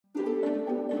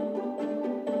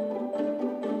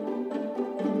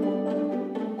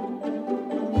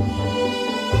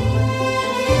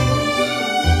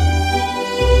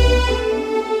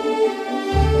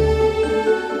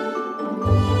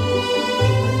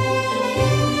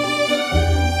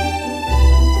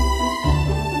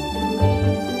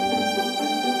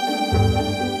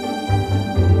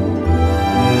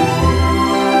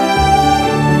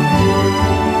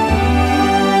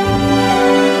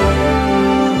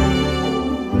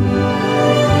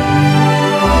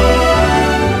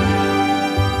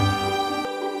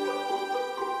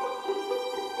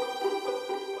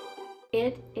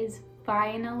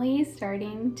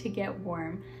starting to get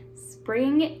warm.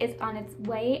 Spring is on its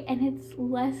way and it's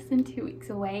less than 2 weeks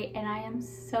away, and I am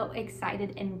so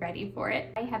excited and ready for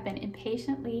it. I have been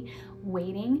impatiently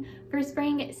waiting for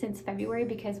spring since February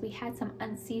because we had some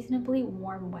unseasonably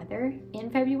warm weather in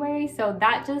February, so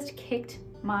that just kicked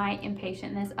my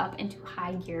impatientness up into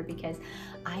high gear because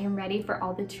I am ready for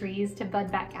all the trees to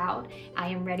bud back out. I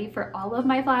am ready for all of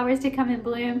my flowers to come in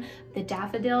bloom. The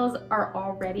daffodils are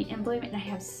already in bloom, and I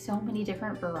have so many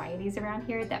different varieties around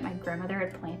here that my grandmother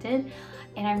had planted,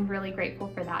 and I'm really grateful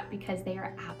for that because they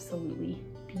are absolutely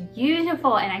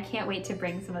beautiful, and I can't wait to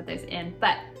bring some of those in.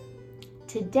 But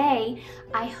today,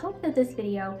 I hope that this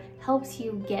video helps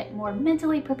you get more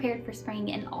mentally prepared for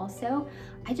spring, and also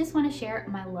I just want to share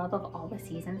my love of all the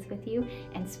seasons with you,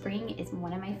 and spring is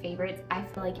one of my favorites. I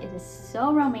feel like it is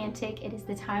so romantic. It is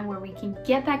the time where we can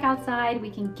get back outside, we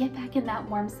can get back in that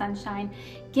warm sunshine,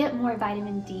 get more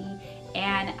vitamin D,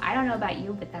 and I don't know about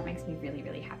you, but that makes me really,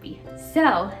 really happy.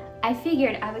 So I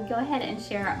figured I would go ahead and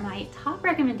share my top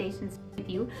recommendations with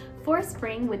you for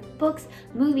spring with books,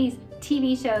 movies,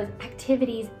 TV shows,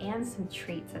 activities, and some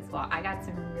treats as well. I got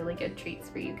some really good treats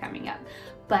for you coming up.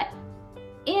 But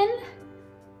in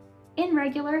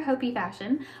regular Hopi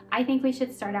fashion, I think we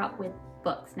should start out with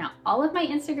books. Now, all of my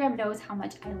Instagram knows how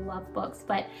much I love books,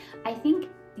 but I think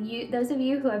those of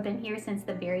you who have been here since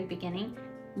the very beginning,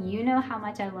 you know how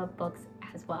much I love books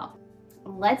as well.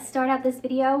 Let's start out this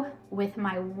video with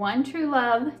my one true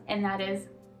love, and that is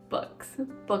books,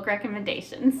 book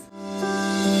recommendations.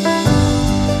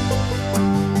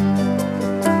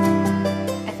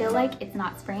 I feel like it's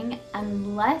not spring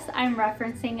unless I'm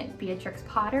referencing Beatrix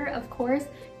Potter, of course.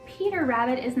 Peter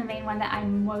Rabbit is the main one that I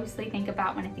mostly think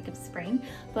about when I think of spring,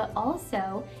 but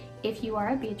also if you are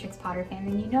a Beatrix Potter fan,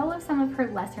 then you know of some of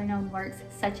her lesser known works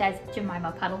such as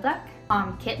Jemima Puddle Duck,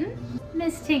 Kitten,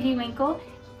 Miss Tiggy Winkle,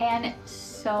 and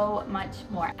so much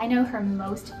more. I know her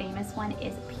most famous one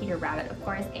is Peter Rabbit, of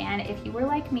course, and if you were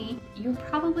like me, you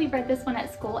probably read this one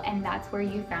at school, and that's where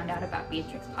you found out about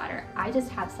Beatrix Potter. I just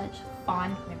have such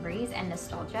fond memories and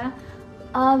nostalgia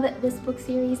of this book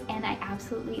series, and I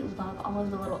absolutely love all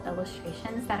of the little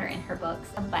illustrations that are in her books,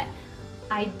 but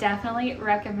I definitely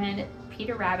recommend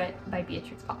Peter Rabbit by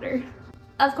Beatrix Potter.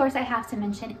 Of course, I have to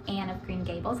mention Anne of Green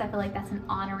Gables. I feel like that's an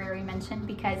honorary mention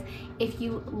because if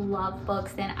you love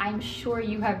books, then I'm sure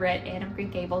you have read Anne of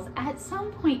Green Gables at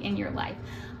some point in your life.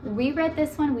 We read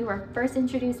this one, we were first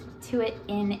introduced to it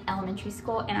in elementary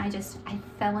school, and I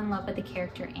fell in love with the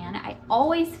character Anne. I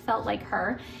always felt like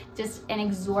her, just an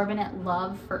exorbitant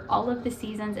love for all of the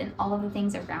seasons and all of the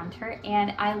things around her,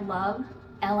 and I love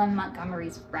Ellen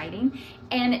Montgomery's writing,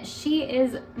 and she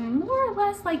is more or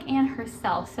less like Anne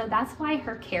herself, so that's why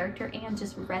her character Anne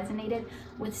just resonated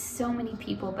with so many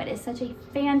people, but it's such a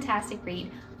fantastic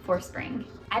read for spring.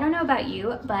 I don't know about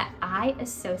you, but I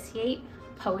associate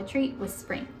poetry with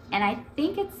spring, and I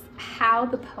think it's how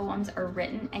the poems are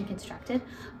written and constructed,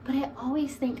 but I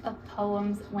always think of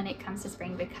poems when it comes to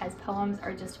spring because poems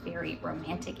are just very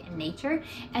romantic in nature,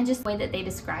 and just the way that they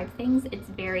describe things, it's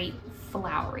very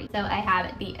flowery. So I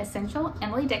have The Essential,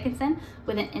 Emily Dickinson,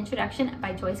 with an introduction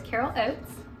by Joyce Carol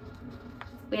Oates.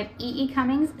 We have E.E.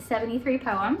 Cummings' 73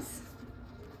 Poems.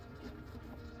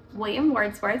 William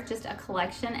Wordsworth, just a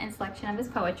collection and selection of his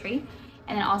poetry.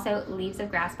 And then also Leaves of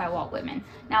Grass by Walt Whitman.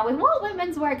 Now with Walt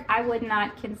Whitman's work, I would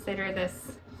not consider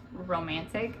this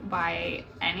romantic by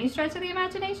any stretch of the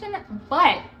imagination,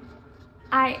 but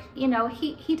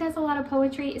he does a lot of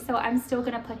poetry, so I'm still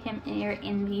gonna put him here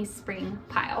in the spring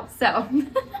pile. So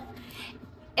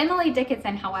Emily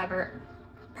Dickinson, however,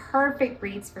 perfect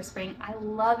reads for spring. I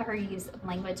love her use of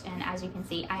language, and as you can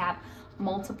see, I have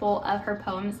multiple of her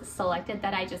poems selected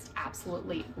that I just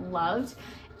absolutely loved.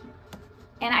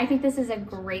 And I think this is a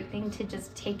great thing to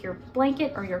just take your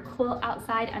blanket or your quilt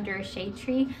outside under a shade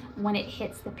tree when it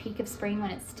hits the peak of spring, when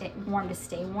it's warm to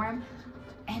stay warm,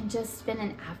 and just spend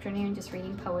an afternoon just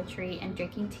reading poetry and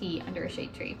drinking tea under a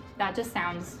shade tree. That just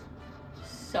sounds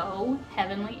so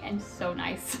heavenly and so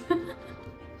nice.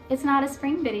 It's not a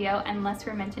spring video unless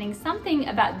we're mentioning something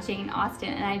about Jane Austen,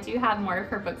 and I do have more of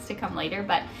her books to come later,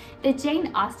 but the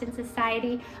Jane Austen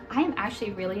Society, I am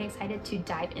actually really excited to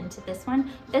dive into this one.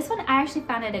 This one I actually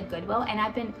found at a Goodwill,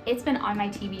 and it's been on my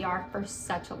TBR for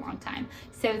such a long time.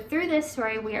 So through this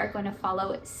story, we are going to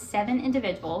follow 7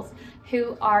 individuals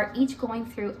who are each going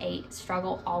through a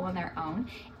struggle all on their own,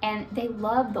 and they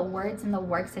love the words and the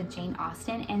works of Jane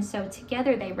Austen, and so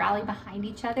together they rally behind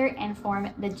each other and form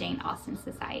the Jane Austen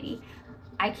Society.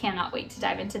 I cannot wait to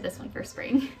dive into this one for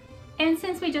spring. And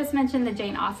since we just mentioned the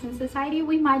Jane Austen Society,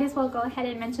 we might as well go ahead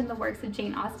and mention the works of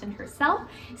Jane Austen herself.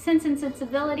 Sense and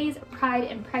Sensibilities, Pride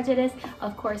and Prejudice,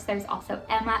 of course there's also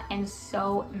Emma, and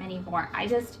so many more. I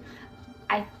just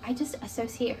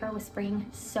associate her with spring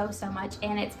so much,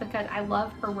 and it's because I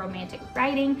love her romantic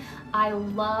writing. I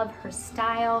love her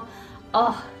style.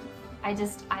 Oh,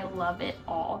 I love it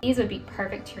all. These would be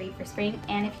perfect to read for spring.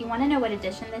 And if you want to know what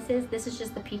edition this is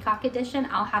just the Peacock edition.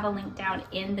 I'll have a link down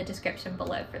in the description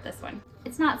below for this one.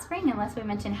 It's not spring unless we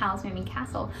mention Howl's Moving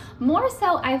Castle. More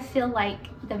so, I feel like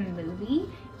the movie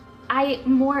I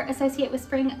more associate with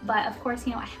spring, but of course,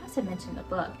 you know, I have to mention the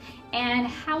book. And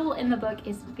Howl in the book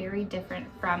is very different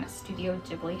from Studio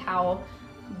Ghibli Howl.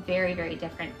 Very, very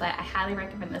different, but I highly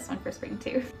recommend this one for spring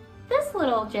too. This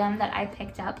little gem that I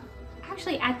picked up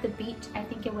actually at the beach, I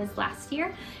think it was last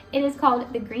year. It is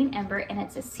called The Green Ember, and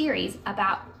it's a series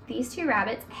about these two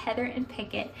rabbits, Heather and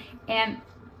Pickett, and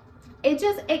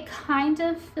it kind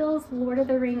of feels Lord of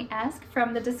the Ring-esque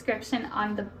from the description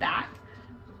on the back,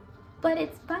 but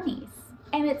it's bunnies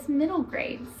and it's middle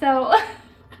grade. So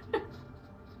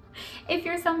if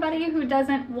you're somebody who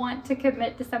doesn't want to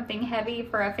commit to something heavy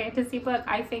for a fantasy book,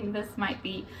 I think this might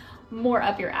be more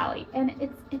up your alley. And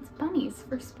it's bunnies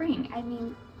for spring. I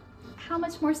mean, how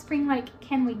much more spring-like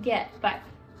can we get? But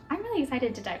I'm really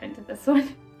excited to dive into this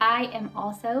one. I am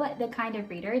also the kind of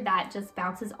reader that just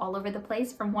bounces all over the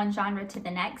place from one genre to the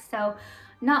next. So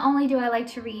not only do I like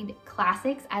to read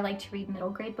classics, I like to read middle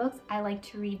grade books, I like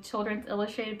to read children's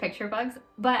illustrated picture books,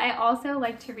 but I also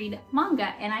like to read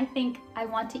manga, and I think I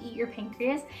Want to Eat Your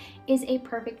Pancreas is a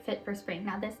perfect fit for spring.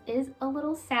 Now this is a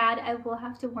little sad, I will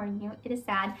have to warn you, it is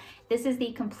sad. This is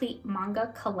the complete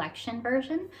manga collection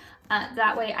version.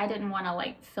 That way I didn't want to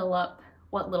like fill up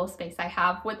what little space I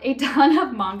have with a ton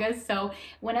of mangas. So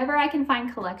whenever I can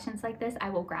find collections like this, I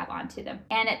will grab onto them.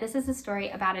 And this is a story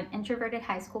about an introverted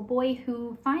high school boy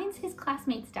who finds his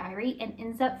classmate's diary and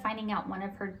ends up finding out one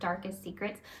of her darkest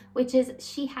secrets, which is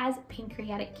she has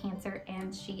pancreatic cancer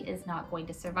and she is not going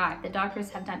to survive. The doctors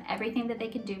have done everything that they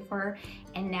could do for her,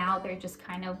 and now they're just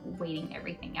kind of waiting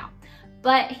everything out.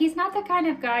 But he's not the kind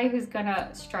of guy who's gonna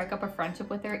strike up a friendship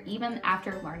with her even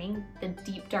after learning the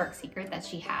deep, dark secret that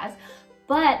she has.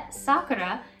 But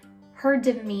Sakura, her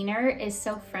demeanor is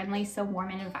so friendly, so warm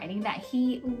and inviting that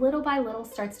he little by little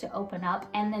starts to open up,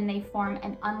 and then they form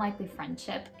an unlikely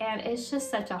friendship. And it's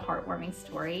just such a heartwarming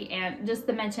story. And just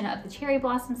the mention of the cherry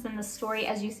blossoms in the story,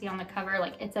 as you see on the cover,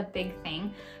 like it's a big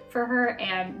thing for her,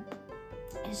 and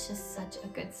it's just such a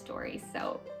good story.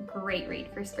 So great read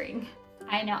for spring.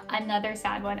 I know, another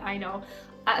sad one, I know.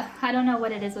 I don't know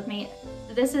what it is with me.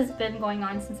 This has been going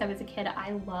on since I was a kid.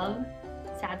 I love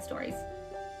sad stories.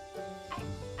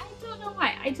 I don't know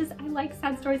why. I like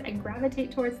sad stories. I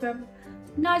gravitate towards them.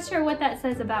 Not sure what that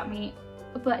says about me,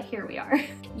 but here we are.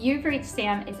 You've Reached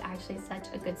Sam is actually such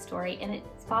a good story, and it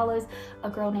follows a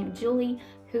girl named Julie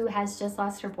who has just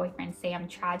lost her boyfriend Sam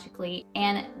tragically,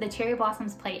 and the cherry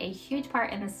blossoms play a huge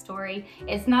part in the story.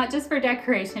 It's not just for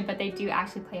decoration, but they do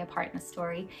actually play a part in the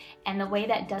story. And the way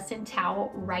that Dustin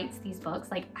Tao writes these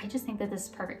books, like, I just think that this is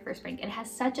perfect for spring. It has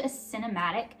such a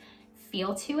cinematic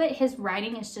feel to it. His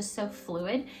writing is just so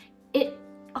fluid. It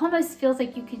almost feels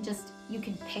like you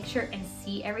can picture and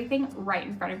see everything right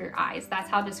in front of your eyes. That's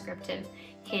how descriptive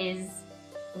his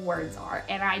words are,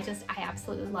 and I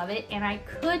absolutely love it, and I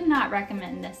could not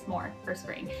recommend this more for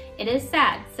spring. It is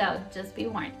sad, so just be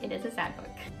warned, it is a sad book.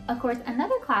 Of course,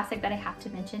 another classic that I have to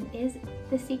mention is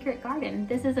The Secret Garden.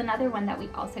 This is another one that we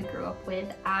also grew up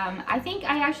with. I think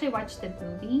I actually watched the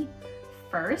movie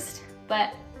first,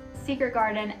 but Secret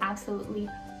Garden, absolutely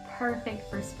perfect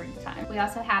for springtime. We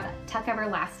also have Tuck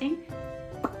Everlasting,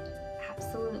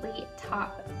 absolutely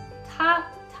top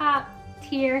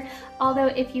tier. Although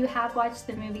if you have watched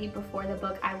the movie before the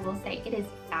book, I will say it is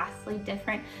vastly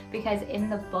different, because in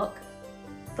the book,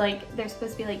 like, they're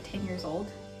supposed to be like 10 years old,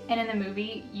 and in the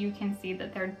movie you can see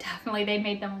that they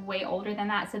made them way older than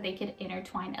that so they could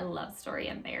intertwine a love story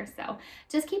in there. So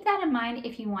just keep that in mind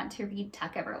if you want to read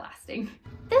Tuck Everlasting.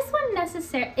 This one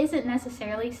isn't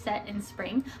necessarily set in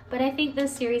spring, but I think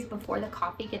this series, Before the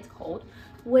Coffee Gets Cold,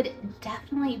 would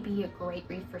definitely be a great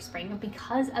read for spring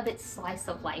because of its slice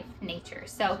of life nature.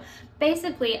 So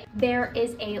basically, there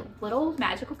is a little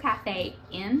magical cafe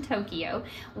in Tokyo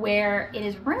where it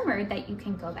is rumored that you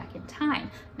can go back in time.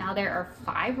 Now there are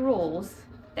 5 rules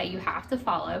that you have to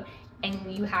follow,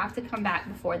 and you have to come back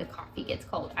before the coffee gets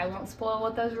cold. I won't spoil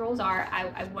what those rules are.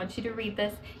 I want you to read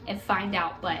this and find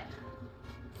out, but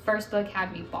first book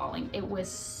had me bawling. It was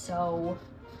so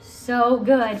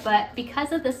good, but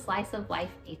because of the slice of life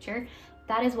nature,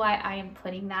 that is why I am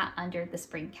putting that under the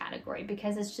spring category,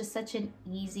 because it's just such an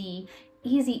easy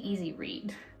easy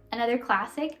read. Another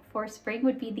classic for spring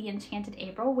would be The Enchanted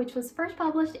April, which was first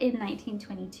published in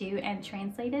 1922 and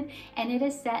translated, and it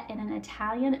is set in an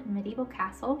Italian medieval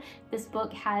castle. This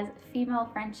book has female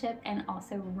friendship and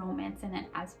also romance in it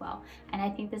as well, and I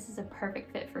think this is a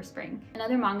perfect fit for spring.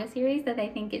 Another manga series that I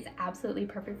think is absolutely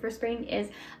perfect for spring is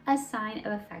A Sign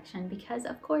of Affection, because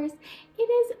of course it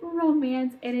is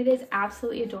romance and it is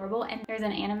absolutely adorable, and there's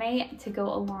an anime to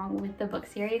go along with the book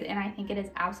series, and I think it is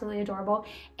absolutely adorable.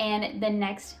 And the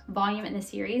next volume in the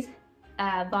series,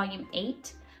 volume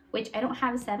 8, which I don't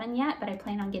have 7 yet, but I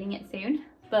plan on getting it soon,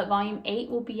 but volume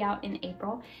 8 will be out in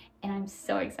April, and I'm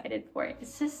so excited for it.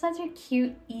 It's just such a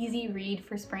cute, easy read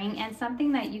for spring, and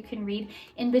something that you can read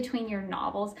in between your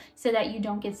novels so that you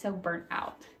don't get so burnt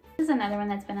out. This is another one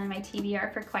that's been on my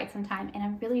TBR for quite some time, and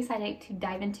I'm really excited to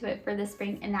dive into it for this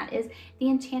spring, and that is The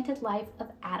Enchanted Life of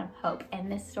Adam Hope.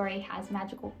 And this story has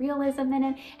magical realism in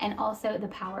it and also the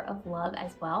power of love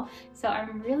as well. So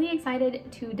I'm really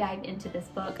excited to dive into this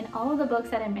book, and all of the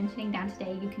books that I'm mentioning down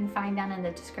today you can find down in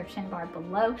the description bar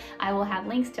below. I will have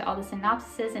links to all the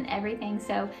synopsises and everything,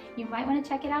 so you might want to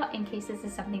check it out in case this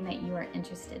is something that you are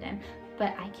interested in.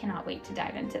 But I cannot wait to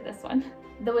dive into this one.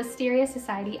 The Wisteria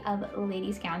Society of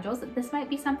Lady Scoundrels. This might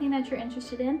be something that you're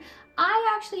interested in.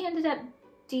 I actually ended up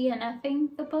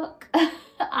DNFing the book.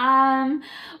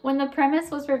 When the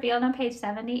premise was revealed on page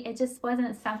 70, it just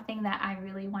wasn't something that I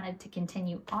really wanted to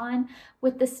continue on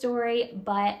with the story,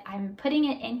 but I'm putting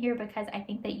it in here because I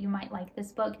think that you might like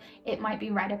this book. It might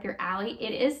be right up your alley.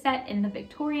 It is set in the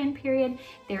Victorian period.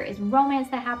 There is romance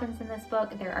that happens in this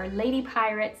book. There are lady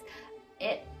pirates.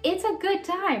 It's a good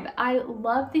time. I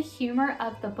love the humor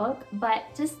of the book, but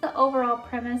just the overall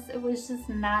premise, it was just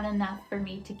not enough for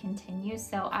me to continue.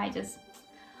 So I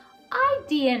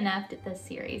DNF'd this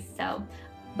series. So,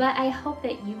 but I hope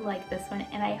that you like this one,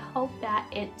 and I hope that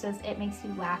it makes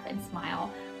you laugh and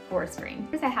smile for spring.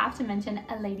 First, I have to mention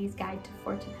A Lady's Guide to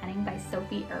Fortune Hunting by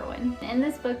Sophie Irwin. In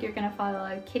this book, you're gonna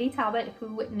follow Kitty Talbot,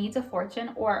 who needs a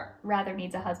fortune, or rather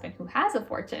needs a husband who has a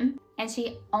fortune, and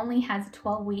she only has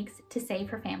 12 weeks to save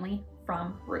her family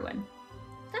from ruin.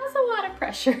 That's a lot of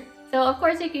pressure. So of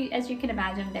course, as you can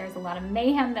imagine, there's a lot of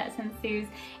mayhem that ensues,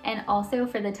 and also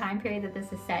for the time period that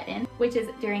this is set in, which is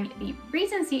during the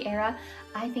Regency era,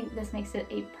 I think this makes it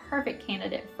a perfect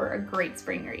candidate for a great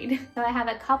spring read. So I have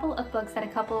a couple of books that a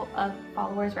couple of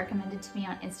followers recommended to me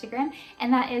on Instagram,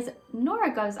 and that is Nora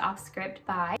Goes Off Script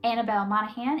by Annabelle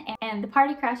Monaghan and The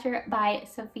Party Crasher by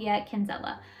Sophia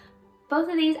Kinsella. Both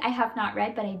of these I have not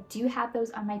read, but I do have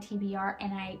those on my TBR,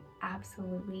 and I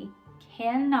absolutely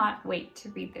cannot wait to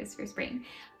read those for spring.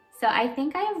 So I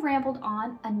think I have rambled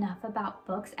on enough about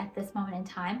books at this moment in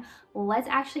time. Let's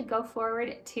actually go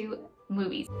forward to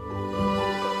movies.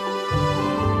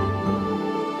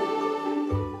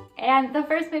 And the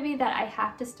first movie that I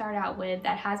have to start out with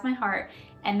that has my heart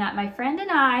and that my friend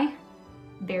and I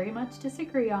very much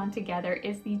disagree on together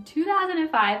is the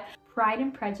 2005 Pride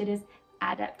and Prejudice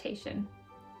adaptation.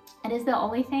 It is the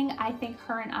only thing I think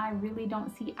her and I really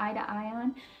don't see eye to eye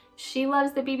on. She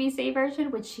loves the BBC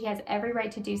version, which she has every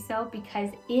right to do so,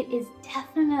 because it is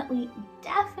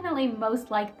definitely most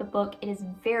like the book. It is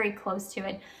very close to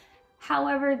it.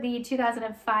 However, the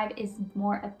 2005 is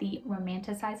more of the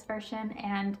romanticized version,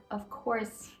 and of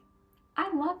course,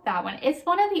 I love that one. It's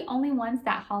one of the only ones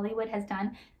that Hollywood has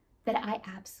done that I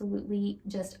absolutely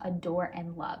just adore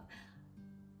and love.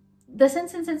 The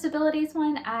Sense and Sensibilities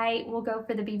one, I will go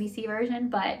for the BBC version,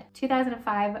 but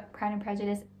 2005 Pride and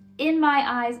Prejudice, in my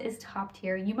eyes, is top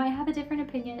tier. You might have a different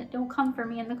opinion, don't come for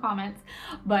me in the comments,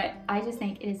 but I just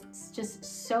think it is just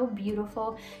so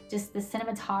beautiful. Just the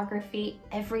cinematography,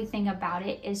 everything about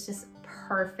it is just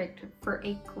perfect for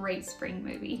a great spring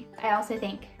movie. I also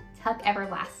think Tuck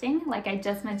Everlasting, like I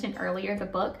just mentioned earlier, the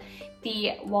book,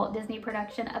 the Walt Disney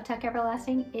production of Tuck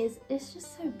Everlasting is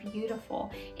just so beautiful.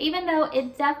 Even though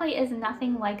it definitely is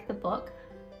nothing like the book,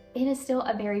 it is still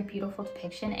a very beautiful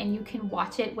depiction, and you can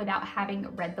watch it without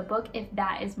having read the book if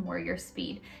that is more your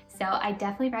speed. So I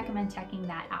definitely recommend checking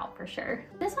that out for sure.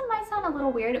 This one might sound a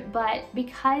little weird, but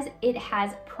because it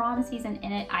has prom season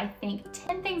in it, I think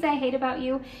 10 Things I Hate About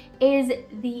You is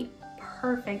the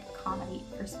perfect comedy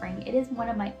for spring. It is one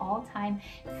of my all-time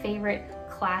favorite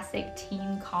classic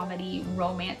teen comedy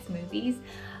romance movies.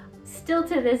 Still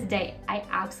to this day, I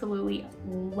absolutely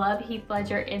love Heath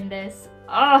Ledger in this.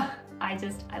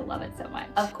 I love it so much.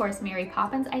 Of course, Mary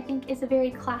Poppins, I think, is a very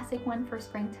classic one for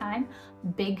springtime.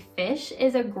 Big Fish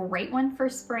is a great one for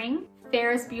spring.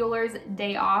 Ferris Bueller's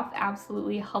Day Off,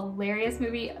 absolutely hilarious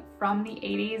movie from the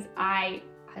 80s. I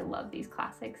love these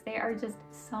classics. They are just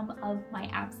some of my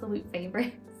absolute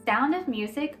favorites. Sound of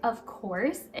Music, of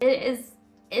course. It is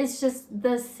it's just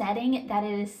the setting that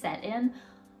it is set in.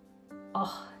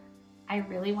 Oh, I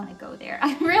really want to go there.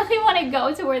 I really want to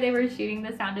go to where they were shooting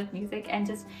The Sound of Music and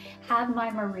just have my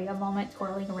Maria moment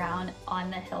twirling around on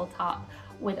the hilltop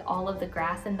with all of the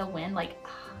grass and the wind. Like,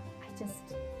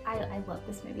 I love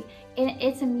this movie. And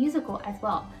it's a musical as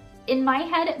well. In my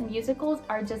head, musicals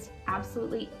are just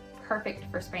absolutely perfect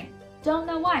for spring. Don't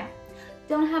know why.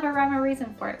 Don't have a rhyme or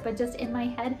reason for it, but just in my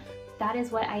head, that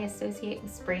is what I associate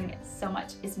with spring so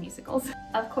much, is musicals.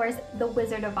 Of course, The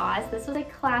Wizard of Oz. This was a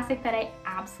classic that I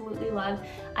absolutely loved.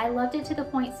 I loved it to the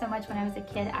point so much when I was a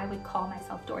kid, I would call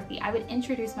myself Dorothy. I would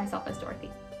introduce myself as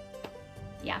Dorothy.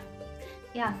 Yeah,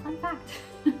 fun fact.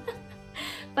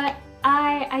 But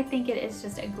I think it is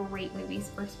just a great movie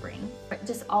for spring.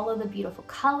 Just all of the beautiful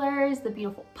colors, the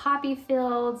beautiful poppy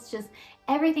fields, just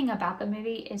everything about the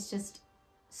movie is just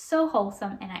so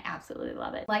wholesome, and I absolutely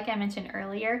love it. Like I mentioned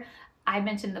earlier, I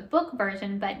mentioned the book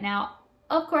version, but now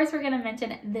of course we're gonna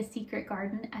mention The Secret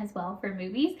Garden as well for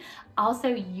movies. Also,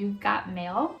 You've Got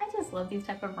Mail. I just love these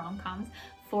type of rom-coms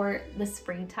for the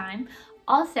springtime.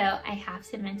 Also, I have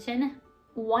to mention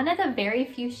one of the very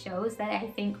few shows that I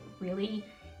think really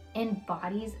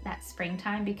embodies that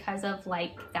springtime because of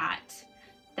like that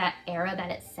era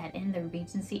that it's set in, the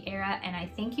Regency era. And I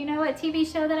think you know what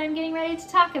TV show that I'm getting ready to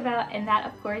talk about, and that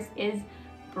of course is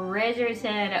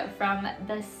Bridgerton. From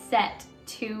the set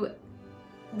to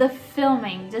the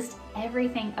filming, just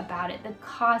everything about it, the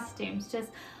costumes,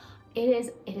 just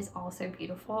it is all so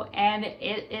beautiful. And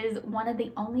it is one of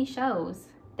the only shows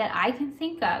that I can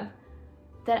think of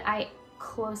that I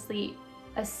closely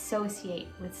associate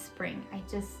with spring.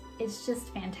 It's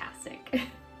just fantastic.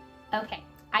 Okay,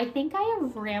 I think I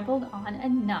have rambled on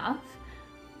enough.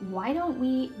 Why don't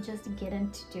we just get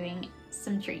into doing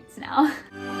some treats now?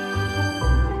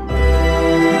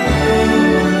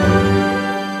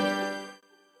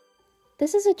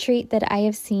 This is a treat that I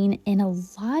have seen in a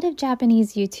lot of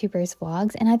Japanese YouTubers'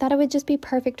 vlogs, and I thought it would just be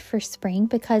perfect for spring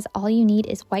because all you need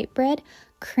is white bread,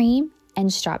 cream,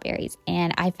 and strawberries.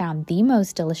 And I found the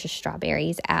most delicious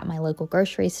strawberries at my local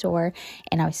grocery store,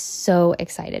 and I was so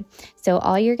excited. So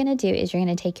all you're going to do is you're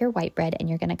going to take your white bread and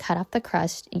you're going to cut off the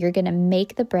crust. You're going to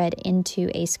make the bread into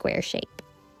a square shape.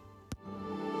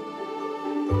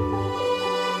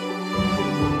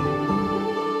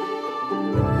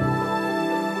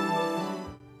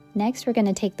 Next, we're going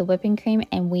to take the whipping cream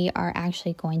and we are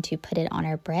actually going to put it on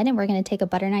our bread, and we're going to take a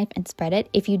butter knife and spread it.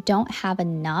 If you don't have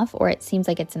enough, or it seems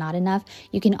like it's not enough,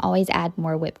 you can always add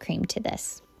more whipped cream to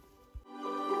this.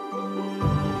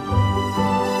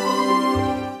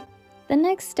 The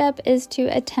next step is to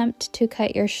attempt to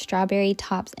cut your strawberry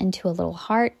tops into a little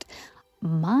heart.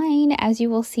 Mine, as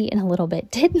you will see in a little bit,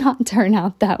 did not turn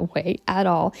out that way at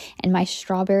all, and my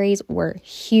strawberries were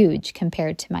huge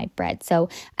compared to my bread. So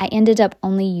I ended up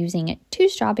only using 2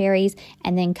 strawberries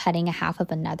and then cutting a half of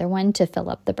another one to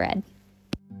fill up the bread.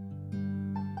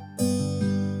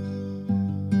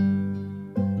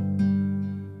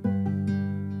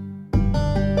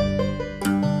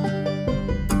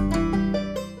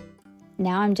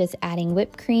 Now I'm just adding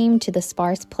whipped cream to the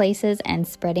sparse places and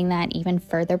spreading that even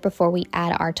further before we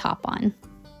add our top on.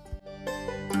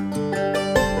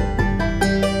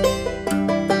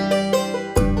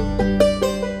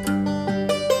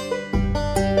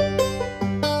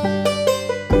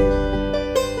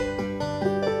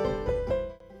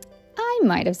 I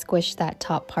might have squished that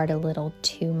top part a little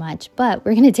too much, but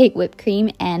we're going to take whipped cream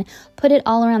and put it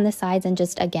all around the sides and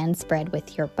just again spread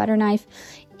with your butter knife.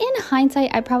 In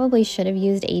hindsight, I probably should have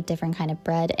used a different kind of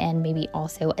bread and maybe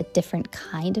also a different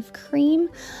kind of cream.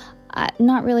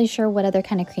 Not really sure what other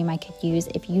kind of cream I could use.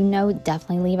 If you know,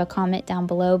 definitely leave a comment down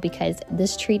below because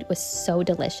this treat was so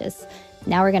delicious.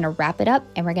 Now we're going to wrap it up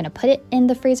and we're going to put it in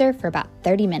the freezer for about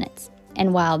 30 minutes.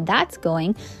 And while that's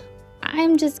going,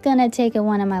 I'm just going to take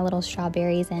one of my little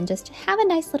strawberries and just have a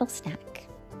nice little snack.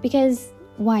 Because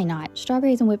why not?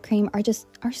 Strawberries and whipped cream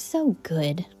are so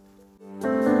good.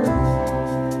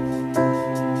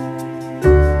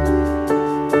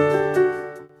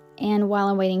 And while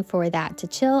I'm waiting for that to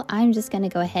chill, I'm just going to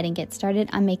go ahead and get started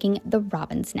on making the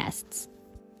robin's nests.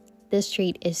 This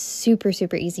treat is super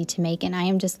easy to make, and I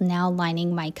am just now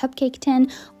lining my cupcake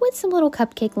tin with some little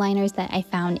cupcake liners that I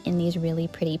found in these really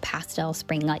pretty pastel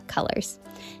spring-like colors.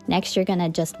 Next, you're gonna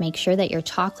just make sure that your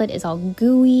chocolate is all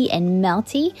gooey and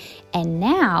melty. And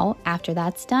now, after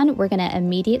that's done, we're gonna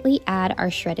immediately add our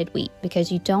shredded wheat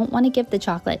because you don't wanna give the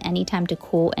chocolate any time to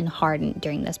cool and harden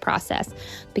during this process.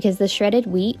 Because the shredded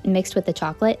wheat mixed with the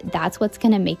chocolate, that's what's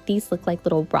gonna make these look like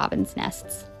little robin's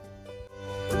nests.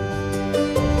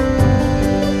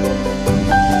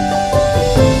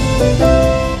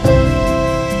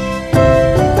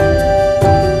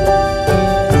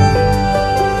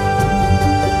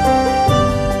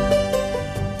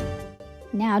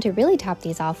 to really top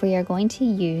these off, we are going to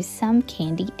use some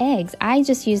candy eggs. I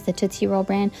just use the Tootsie Roll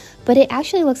brand, but it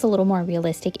actually looks a little more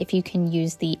realistic if you can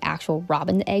use the actual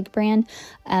Robin's Egg brand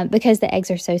because the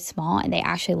eggs are so small and they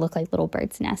actually look like little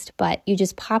bird's nest. But you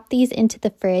just pop these into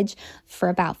the fridge for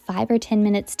about 5 or 10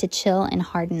 minutes to chill and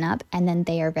harden up, and then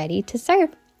they are ready to serve.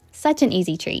 Such an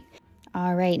easy treat.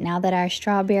 All right, now that our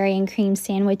strawberry and cream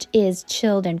sandwich is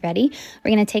chilled and ready,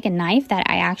 we're going to take a knife that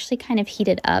I actually kind of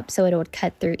heated up so it would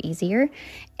cut through easier.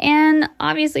 And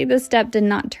obviously this step did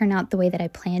not turn out the way that I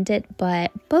planned it,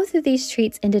 but both of these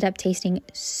treats ended up tasting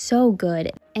so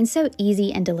good and so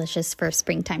easy and delicious for a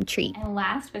springtime treat. And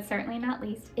last but certainly not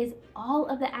least is all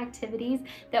of the activities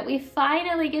that we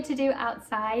finally get to do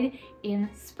outside in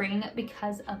spring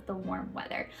because of the warm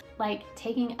weather, like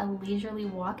taking a leisurely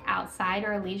walk outside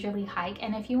or a leisurely hike.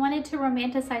 And if you wanted to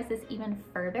romanticize this even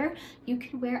further, you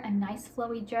could wear a nice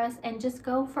flowy dress and just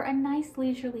go for a nice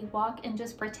leisurely walk and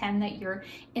just pretend that you're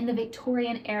in the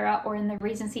Victorian era or in the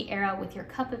Regency era with your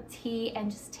cup of tea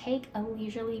and just take a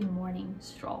leisurely morning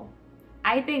stroll.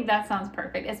 I think that sounds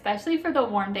perfect, especially for the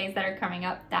warm days that are coming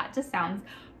up. That just sounds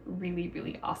really,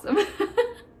 really awesome.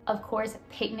 Of course,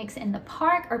 picnics in the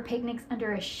park or picnics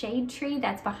under a shade tree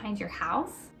that's behind your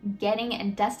house. Getting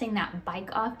and dusting that bike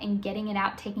off and getting it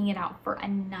out, taking it out for a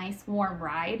nice warm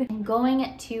ride. And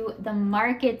going to the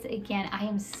markets again. I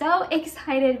am so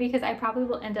excited because I probably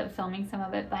will end up filming some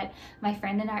of it, but my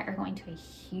friend and I are going to a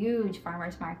huge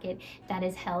farmer's market that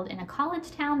is held in a college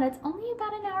town that's only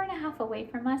about an hour and a half away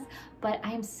from us. But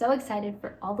I am so excited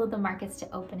for all of the markets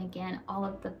to open again, all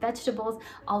of the vegetables,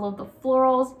 all of the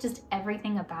florals, just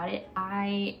everything about it.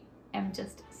 I am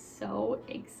just so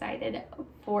excited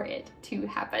for it to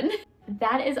happen.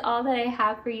 That is all that I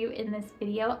have for you in this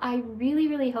video. I really,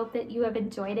 really hope that you have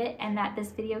enjoyed it and that this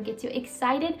video gets you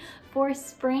excited for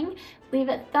spring. Leave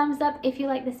a thumbs up if you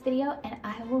like this video, and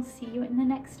I will see you in the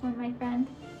next one, my friend.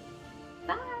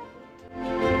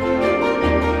 Bye.